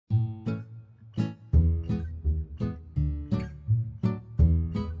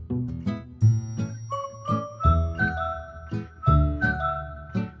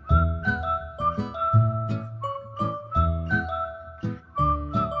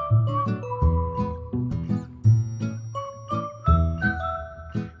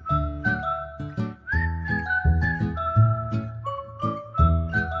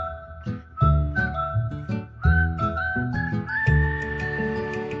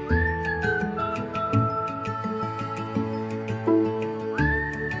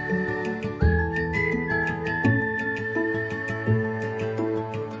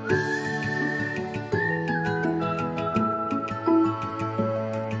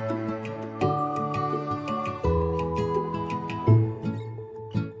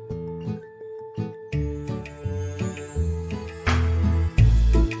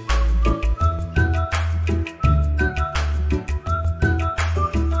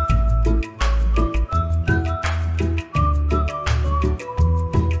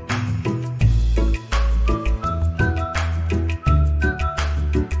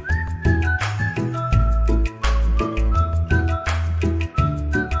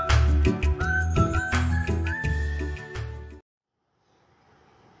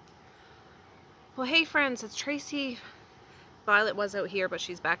Well, hey friends, it's Tracy. Violet was out here, but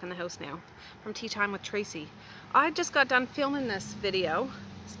she's back in the house now from Tea Time with Tracy. I just got done filming this video,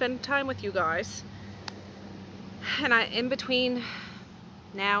 spend time with you guys, and in between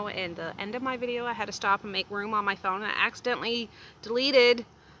now and the end of my video, I had to stop and make room on my phone, and I accidentally deleted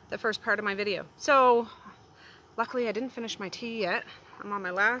the first part of my video. So luckily I didn't finish my tea yet. I'm on my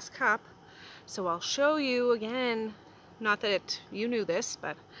last cup, so I'll show you again, not that you knew this,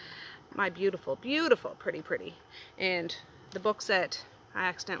 but my beautiful, beautiful, pretty, and the books that I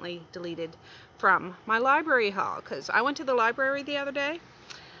accidentally deleted from my library haul, because I went to the library the other day.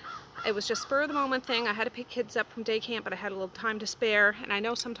 It was just spur of the moment thing. I had to pick kids up from day camp, but I had a little time to spare, and I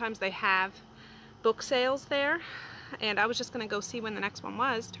know sometimes they have book sales there, and I was just going to go see when the next one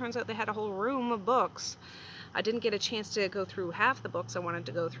was. Turns out they had a whole room of books. I didn't get a chance to go through half the books I wanted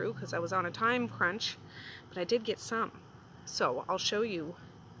to go through because I was on a time crunch, but I did get some. So I'll show you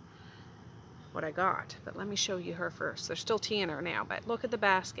what I got, but let me show you her first. There's still tea in her now, but look at the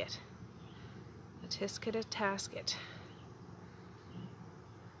basket. A tisket, a tasket.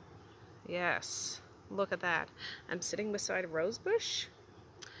 Yes, look at that. I'm sitting beside a rose bush,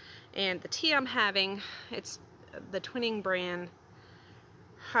 and the tea I'm having, it's the Twinning brand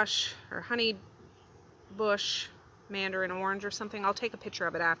Hush or Honey Bush Mandarin Orange or something. I'll take a picture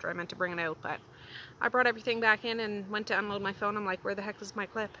of it after. I meant to bring it out, but I brought everything back in and went to unload my phone. I'm like, where the heck is my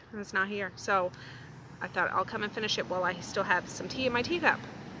clip? And it's not here. So I thought I'll come and finish it while I still have some tea in my teacup.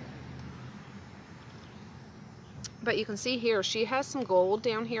 But you can see here, she has some gold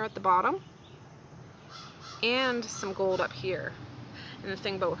down here at the bottom and some gold up here. And the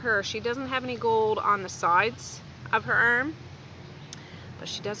thing about her, she doesn't have any gold on the sides of her arm, but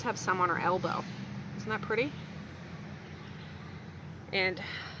she does have some on her elbow. Isn't that pretty? And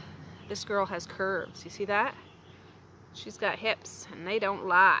this girl has curves. You see that? She's got hips, and they don't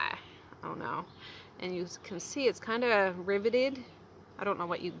lie. Oh no. And you can see it's kind of riveted. I don't know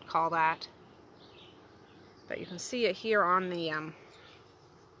what you'd call that. But you can see it here on the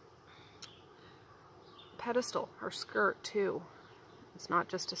pedestal, or skirt too. It's not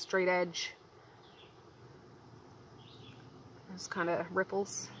just a straight edge. It's kind of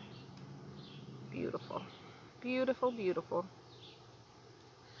ripples. Beautiful. Beautiful, beautiful.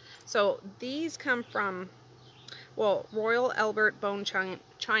 So these come from, well, Royal Albert Bone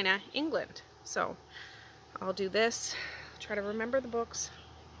China, England. So I'll do this, try to remember the books.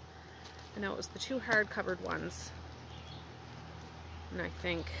 I know it was the two hard-covered ones, and I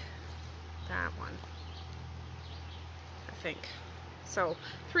think that one. I think. So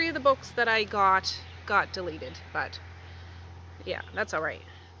 3 of the books that I got deleted, but yeah, that's all right.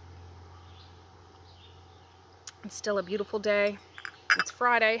 It's still a beautiful day. It's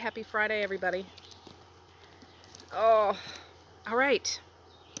Friday. Happy Friday, everybody. Oh, all right.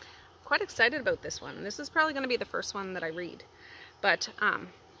 Quite excited about this one. This is probably going to be the first one that I read. But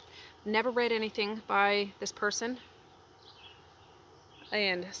never read anything by this person.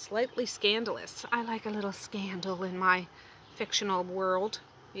 And slightly scandalous. I like a little scandal in my fictional world.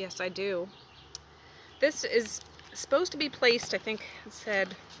 Yes, I do. This is supposed to be placed, I think it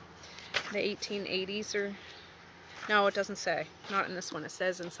said, the 1880s or... No, it doesn't say. Not in this one. It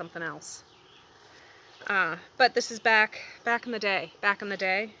says in something else. But this is back in the day. Back in the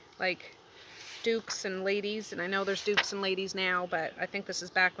day, like dukes and ladies. And I know there's dukes and ladies now, but I think this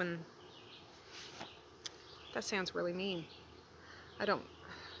is back when... That sounds really mean. I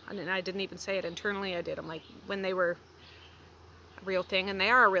didn't even say it internally. I did. I'm like, when they were a real thing, and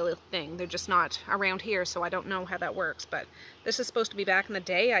they are a real thing. They're just not around here, so I don't know how that works. But this is supposed to be back in the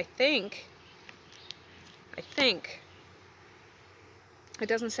day, I think. It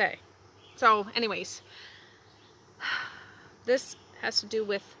doesn't say. So anyways, this has to do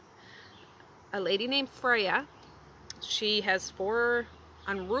with a lady named Freya. She has 4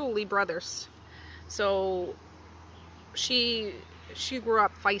 unruly brothers. So she grew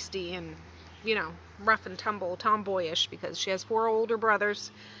up feisty and, you know, rough and tumble, tomboyish, because she has 4 older brothers,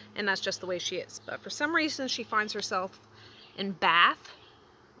 and that's just the way she is. But for some reason she finds herself in Bath.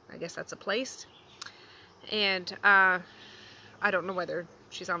 I guess that's a place. And I don't know whether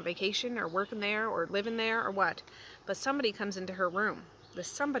she's on vacation or working there or living there or what, but somebody comes into her room. This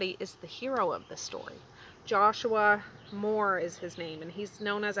somebody is the hero of the story. Joshua Moore is his name, and he's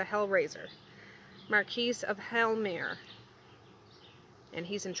known as a Hellraiser, Marquis of Hellmere, and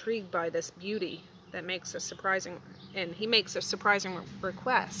he's intrigued by this beauty that makes a surprising, and he makes a surprising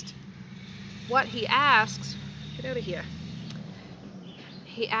request. What he asks, get out of here.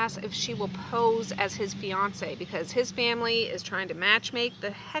 he asks if she will pose as his fiance because his family is trying to matchmake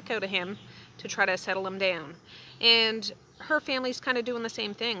the heck out of him to try to settle him down. And her family's kind of doing the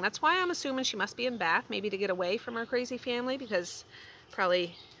same thing. That's why I'm assuming she must be in Bath, maybe to get away from her crazy family, because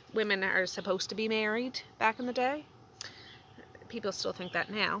probably women are supposed to be married back in the day. People still think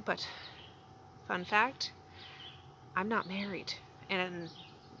that now, but fun fact, I'm not married. And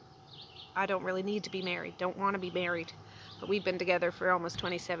I don't really need to be married, don't want to be married. But we've been together for almost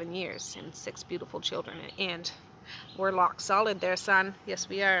 27 years and 6 beautiful children. And we're lock solid there, son. Yes,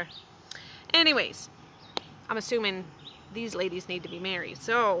 we are. Anyways, I'm assuming these ladies need to be married.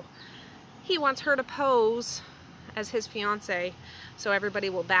 So he wants her to pose as his fiance so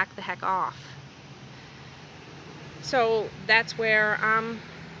everybody will back the heck off. So that's where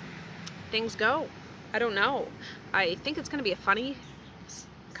things go. I don't know. I think it's going to be a funny,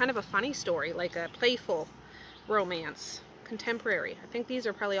 kind of a funny story, like a playful romance. Contemporary. I think these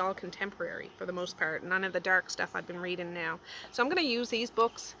are probably all contemporary for the most part. None of the dark stuff I've been reading now. So I'm going to use these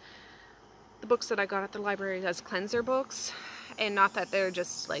books, the books that I got at the library, as cleanser books. And not that they're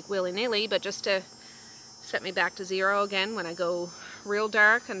just like willy-nilly, but just to set me back to zero again when I go real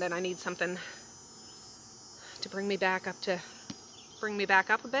dark, and then I need something to bring me back up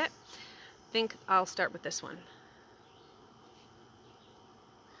a bit. I think I'll start with this one.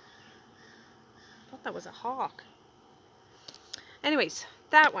 I thought that was a hawk. Anyways,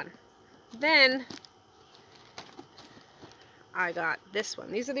 that one. Then I got this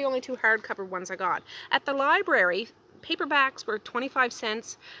one. These are the only 2 hardcover ones I got. At the library, paperbacks were 25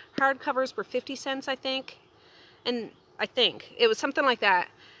 cents. Hardcovers were 50 cents, I think. And I think it was something like that.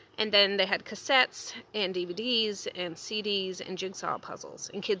 And then they had cassettes and DVDs and CDs and jigsaw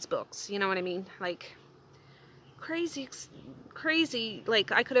puzzles and kids' books. You know what I mean? Like, crazy.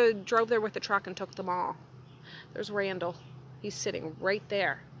 Like, I could have drove there with the truck and took them all. There's Randall. He's sitting right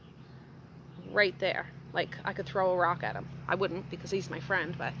there. Right there. Like, I could throw a rock at him. I wouldn't, because he's my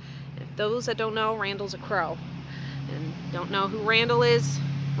friend, but if those that don't know, Randall's a crow. And don't know who Randall is,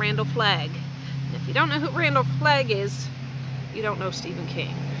 Randall Flagg. And if you don't know who Randall Flagg is, you don't know Stephen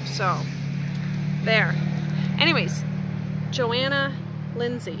King. So, there. Anyways, Joanna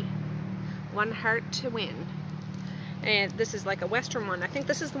Lindsay, One Heart to Win. And this is like a Western one. I think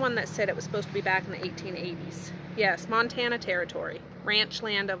this is the one that said it was supposed to be back in the 1880s. Yes, Montana Territory, ranch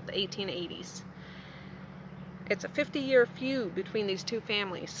land of the 1880s. It's a 50-year feud between these 2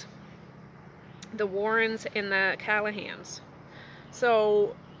 families, the Warrens and the Callahans.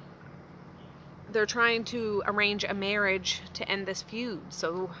 So they're trying to arrange a marriage to end this feud.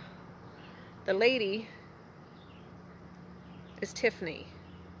 So the lady is Tiffany,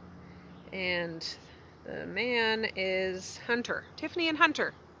 and the man is Hunter. Tiffany and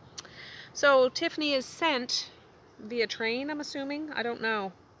Hunter. So Tiffany is sent via train, I'm assuming. I don't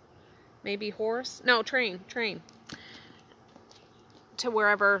know. Maybe horse? No, train. To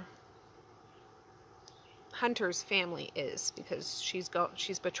wherever Hunter's family is, because she's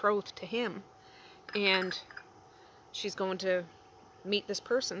betrothed to him. And she's going to meet this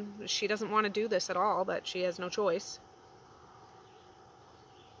person. She doesn't want to do this at all, but she has no choice.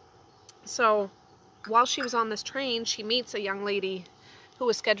 So while she was on this train, she meets a young lady who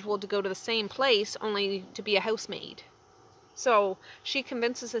was scheduled to go to the same place, only to be a housemaid. So she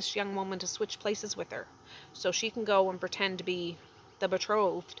convinces this young woman to switch places with her, so she can go and pretend to be the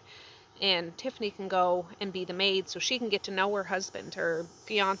betrothed, and Tiffany can go and be the maid, so she can get to know her husband, her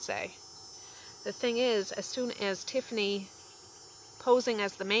fiance. The thing is, as soon as Tiffany, posing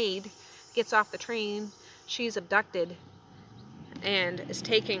as the maid, gets off the train, she's abducted and is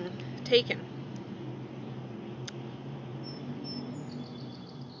taken.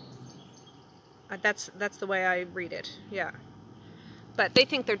 That's the way I read it, yeah. But they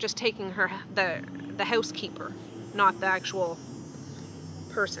think they're just taking her, the housekeeper, not the actual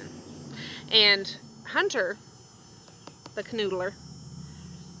person. And Hunter, the canoodler,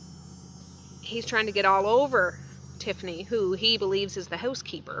 he's trying to get all over Tiffany, who he believes is the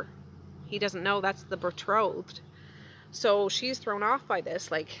housekeeper. He doesn't know that's the betrothed. So she's thrown off by this,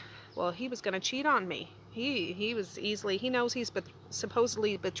 like, well, he was going to cheat on me. He knows he's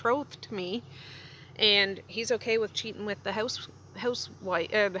supposedly betrothed to me, and he's okay with cheating with the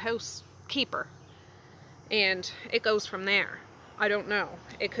housekeeper. And it goes from there. I don't know.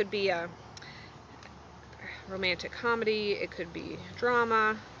 It could be a romantic comedy, it could be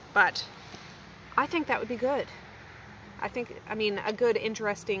drama, but I think that would be good. I mean, a good,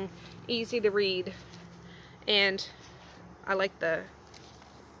 interesting, easy to read, and I like the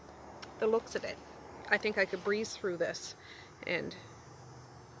looks of it. I think I could breeze through this, and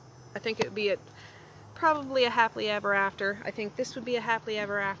I think it would be a probably a happily ever after. I think this would be a happily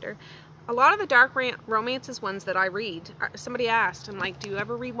ever after. A lot of the dark romances ones that I read, somebody asked, I'm like, do you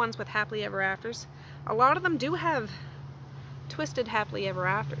ever read ones with happily ever afters? A lot of them do have twisted happily ever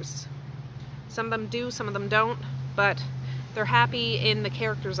afters. Some of them do, some of them don't, but they're happy in the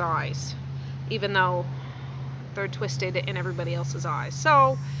character's eyes, even though they're twisted in everybody else's eyes.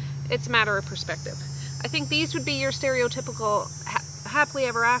 So it's a matter of perspective. I think these would be your stereotypical happily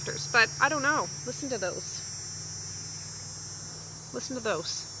ever afters, but I don't know. Listen to those. Listen to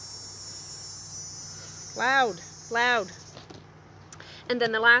those. Loud, loud. And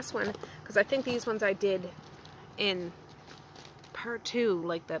then the last one, because I think these ones I did in part 2,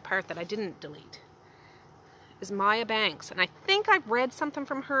 like the part that I didn't delete, is Maya Banks. And I think I've read something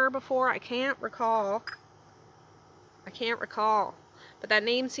from her before. I can't recall. But that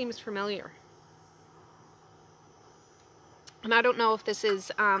name seems familiar. And I don't know if this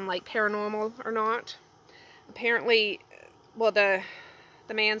is like paranormal or not. Apparently, well, the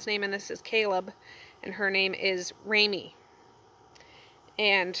man's name in this is Caleb, and her name is Rami.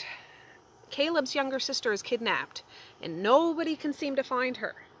 And Caleb's younger sister is kidnapped, and nobody can seem to find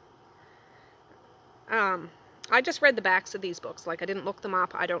her. I just read the backs of these books. Like, I didn't look them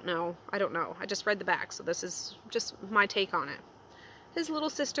up. I don't know. I just read the back, so this is just my take on it. His little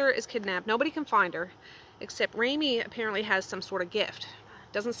sister is kidnapped. Nobody can find her, except Rami apparently has some sort of gift.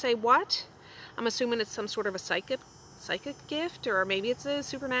 Doesn't say what. I'm assuming it's some sort of a psychic gift, or maybe it's a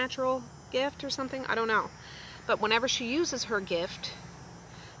supernatural gift or something. I don't know. But whenever she uses her gift,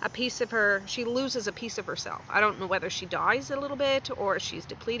 she loses a piece of herself. I don't know whether she dies a little bit, or she's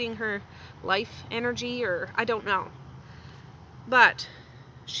depleting her life energy, or I don't know. But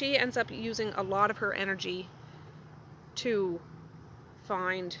she ends up using a lot of her energy to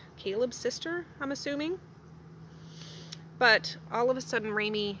find Caleb's sister, I'm assuming. But all of a sudden,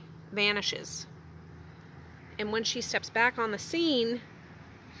 Rami vanishes. And when she steps back on the scene,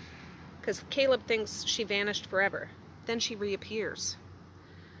 because Caleb thinks she vanished forever, then she reappears.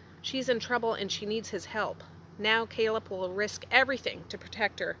 She's in trouble and she needs his help. Now Caleb will risk everything to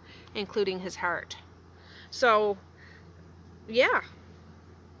protect her, including his heart. So, yeah.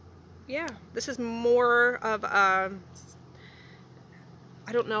 Yeah, this is more of a,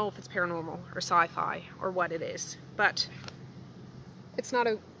 I don't know if it's paranormal or sci-fi or what it is, but it's not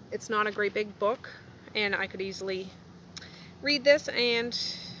a great big book, and I could easily read this, and,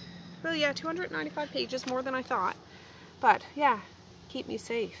 well, yeah, 295 pages, more than I thought. But, yeah, keep me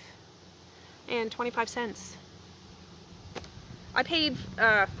safe. And 25 cents. I paid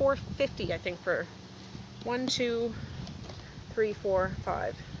 $4.50, I think, for 1, 2, 3, 4,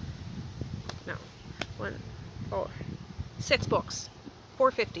 5. No, 1, 4, 6 books.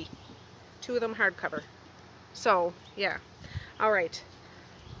 $4.50. 2 of them hardcover. So, yeah. Alright.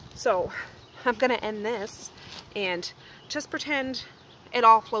 So, I'm going to end this and just pretend it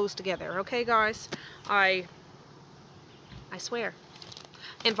all flows together. Okay, guys? I swear.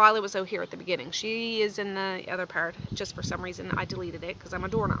 And Violet was out here at the beginning. She is in the other part. Just for some reason, I deleted it because I'm a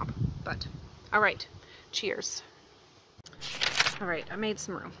doorknob. But, alright. Cheers. Alright, I made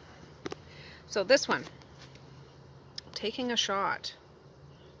some room. So this one, Taking a Shot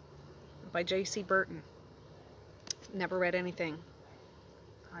by J.C. Burton. Never read anything.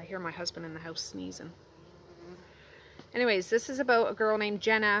 I hear my husband in the house sneezing. Anyways, this is about a girl named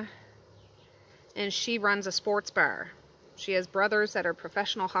Jenna, and she runs a sports bar. She has brothers that are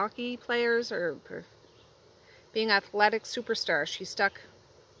professional hockey players or being athletic superstars. She's stuck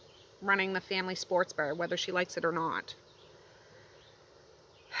running the family sports bar, whether she likes it or not.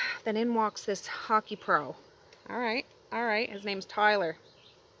 Then in walks this hockey pro. Alright. His name's Tyler.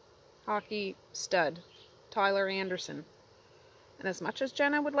 Hockey stud. Tyler Anderson. And as much as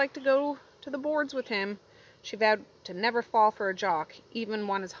Jenna would like to go to the boards with him, she vowed to never fall for a jock, even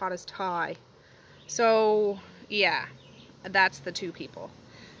one as hot as Ty. So, yeah. That's the two people.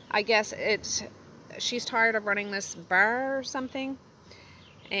 I guess she's tired of running this bar or something.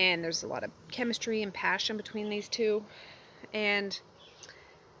 And there's a lot of chemistry and passion between these two. And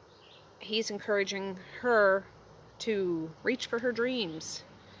he's encouraging her to reach for her dreams.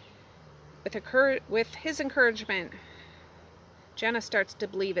 With his encouragement, Jenna starts to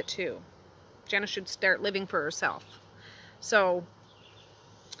believe it too. Jenna should start living for herself. So,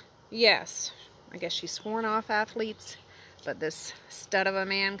 yes, I guess she's sworn off athletes. But this stud of a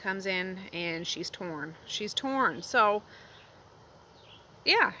man comes in and she's torn. She's torn. So,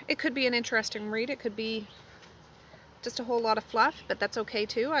 yeah, it could be an interesting read. It could be just a whole lot of fluff, but that's okay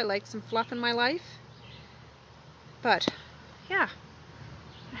too. I like some fluff in my life. But, yeah,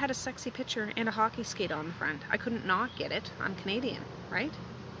 I had a sexy picture and a hockey skate on the front. I couldn't not get it. I'm Canadian, right?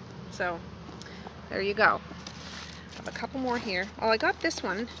 So, there you go. I have a couple more here. Oh, I got this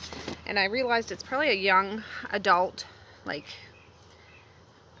one, and I realized it's probably a young adult, like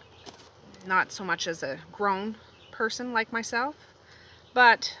not so much as a grown person like myself,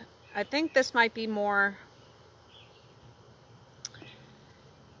 but I think this might be more,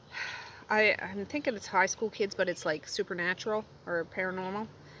 I'm thinking it's high school kids, but it's like supernatural or paranormal.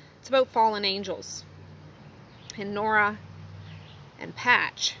 It's about fallen angels. And Nora and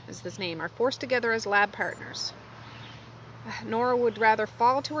Patch, is his name, are forced together as lab partners. Nora would rather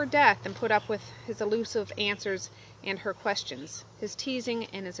fall to her death than put up with his elusive answers and her questions, his teasing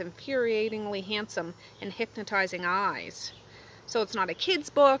and his infuriatingly handsome and hypnotizing eyes. So it's not a kid's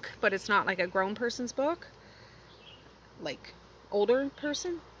book, but it's not like a grown person's book. Like older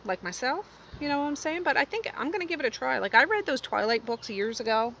person, like myself, you know what I'm saying? But I think I'm going to give it a try. Like, I read those Twilight books years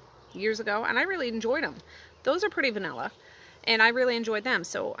ago, and I really enjoyed them. Those are pretty vanilla, and I really enjoyed them.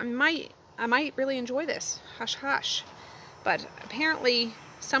 So I might really enjoy this. Hush, hush. But apparently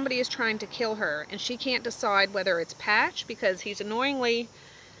somebody is trying to kill her, and she can't decide whether it's Patch, because he's annoyingly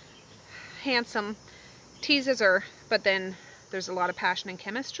handsome, teases her, but then there's a lot of passion and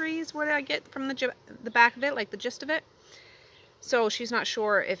chemistry is what I get from the back of it, like the gist of it. So she's not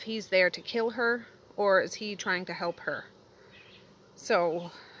sure if he's there to kill her, or is he trying to help her.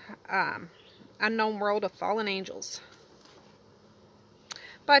 So, Unknown World of Fallen Angels.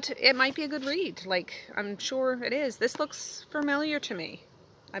 But it might be a good read. Like, I'm sure it is. This looks familiar to me.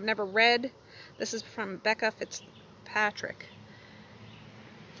 I've never read. This is from Becca Fitzpatrick.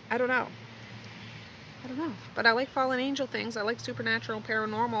 I don't know. But I like fallen angel things. I like supernatural,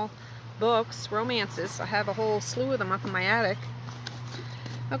 paranormal books, romances. I have a whole slew of them up in my attic.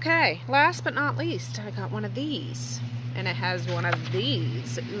 Okay, last but not least, I got one of these. And it has one of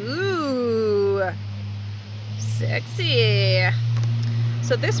these. Ooh, sexy.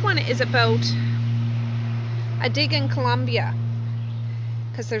 So this one is about a dig in Colombia,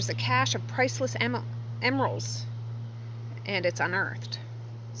 because there's a cache of priceless emeralds, and it's unearthed,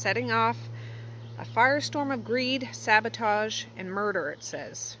 setting off a firestorm of greed, sabotage, and murder, it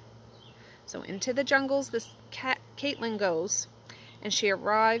says. So into the jungles this Caitlin goes, and she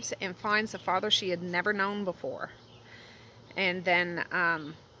arrives and finds the father she had never known before. And then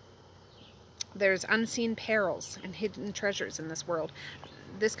there's unseen perils and hidden treasures in this world.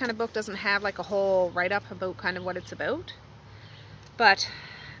 This kind of book doesn't have like a whole write-up about kind of what it's about. But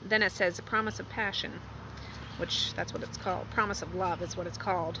then it says a promise of passion, which that's what it's called. Promise of love is what it's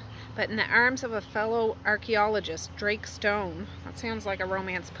called. But in the arms of a fellow archaeologist, Drake Stone. That sounds like a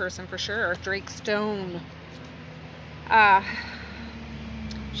romance person for sure. Drake Stone.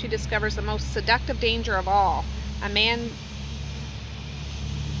 She discovers the most seductive danger of all. A man...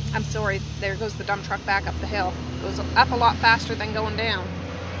 I'm sorry, there goes the dump truck back up the hill. It goes up a lot faster than going down.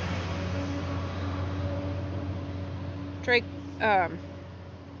 Drake, a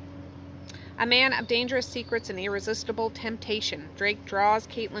man of dangerous secrets and irresistible temptation. Drake draws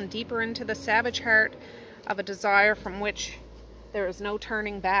Caitlin deeper into the savage heart of a desire from which there is no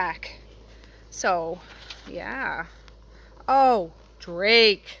turning back. So, yeah. Oh,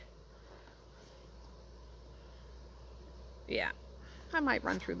 Drake. Yeah. I might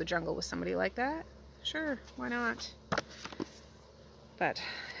run through the jungle with somebody like that. Sure, why not? But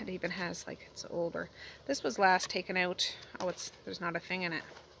it even has, like, it's older. This was last taken out. Oh, there's not a thing in it.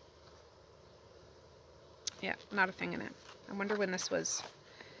 Yeah, not a thing in it. I wonder when this was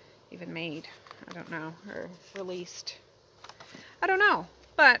even made. I don't know. Or released. I don't know.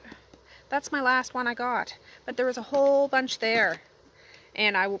 But that's my last one I got. But there was a whole bunch there.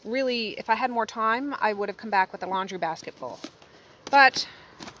 And I really, if I had more time, I would have come back with a laundry basket full. But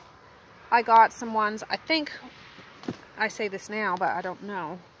I got some ones, I think, I say this now, but I don't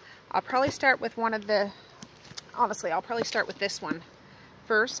know. I'll probably start with one of the, honestly, I'll probably start with this one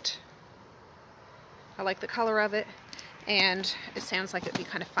first. I like the color of it, and it sounds like it'd be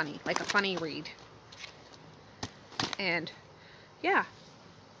kind of funny, like a funny read. And, yeah.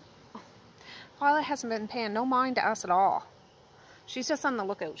 Violet hasn't been paying no mind to us at all. She's just on the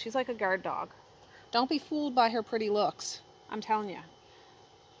lookout. She's like a guard dog. Don't be fooled by her pretty looks. I'm telling you.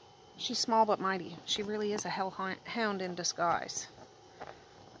 She's small but mighty. She really is a hellhound in disguise.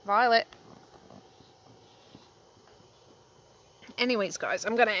 Violet. Anyways, guys,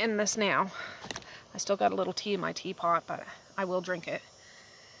 I'm going to end this now. I still got a little tea in my teapot, but I will drink it.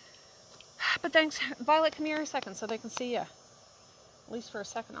 But thanks. Violet, come here a second so they can see you. At least for a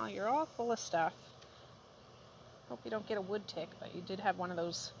second. Oh, you're all full of stuff. Hope you don't get a wood tick, but you did have one of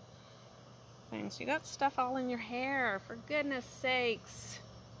those things. You got stuff all in your hair, for goodness sakes.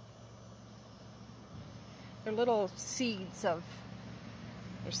 They're little seeds of,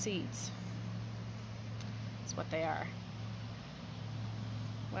 they're seeds. That's what they are.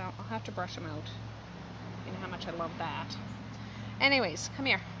 Well, I'll have to brush them out. You know how much I love that. Anyways, come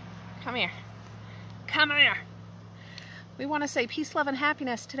here. Come here. Come here. We want to say peace, love, and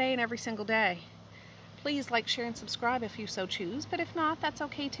happiness today and every single day. Please like, share, and subscribe if you so choose. But if not, that's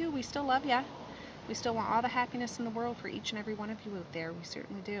okay too. We still love ya. We still want all the happiness in the world for each and every one of you out there. We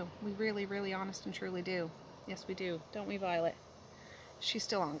certainly do. We really, really honest and truly do. Yes, we do. Don't we, Violet? She's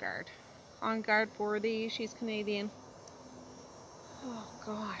still on guard. On guard for thee. She's Canadian. Oh,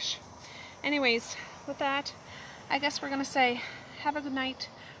 gosh. Anyways, with that, I guess we're going to say have a good night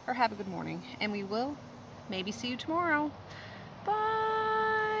or have a good morning. And we will maybe see you tomorrow.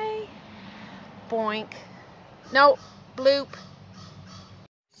 Bye. Boink. No, bloop.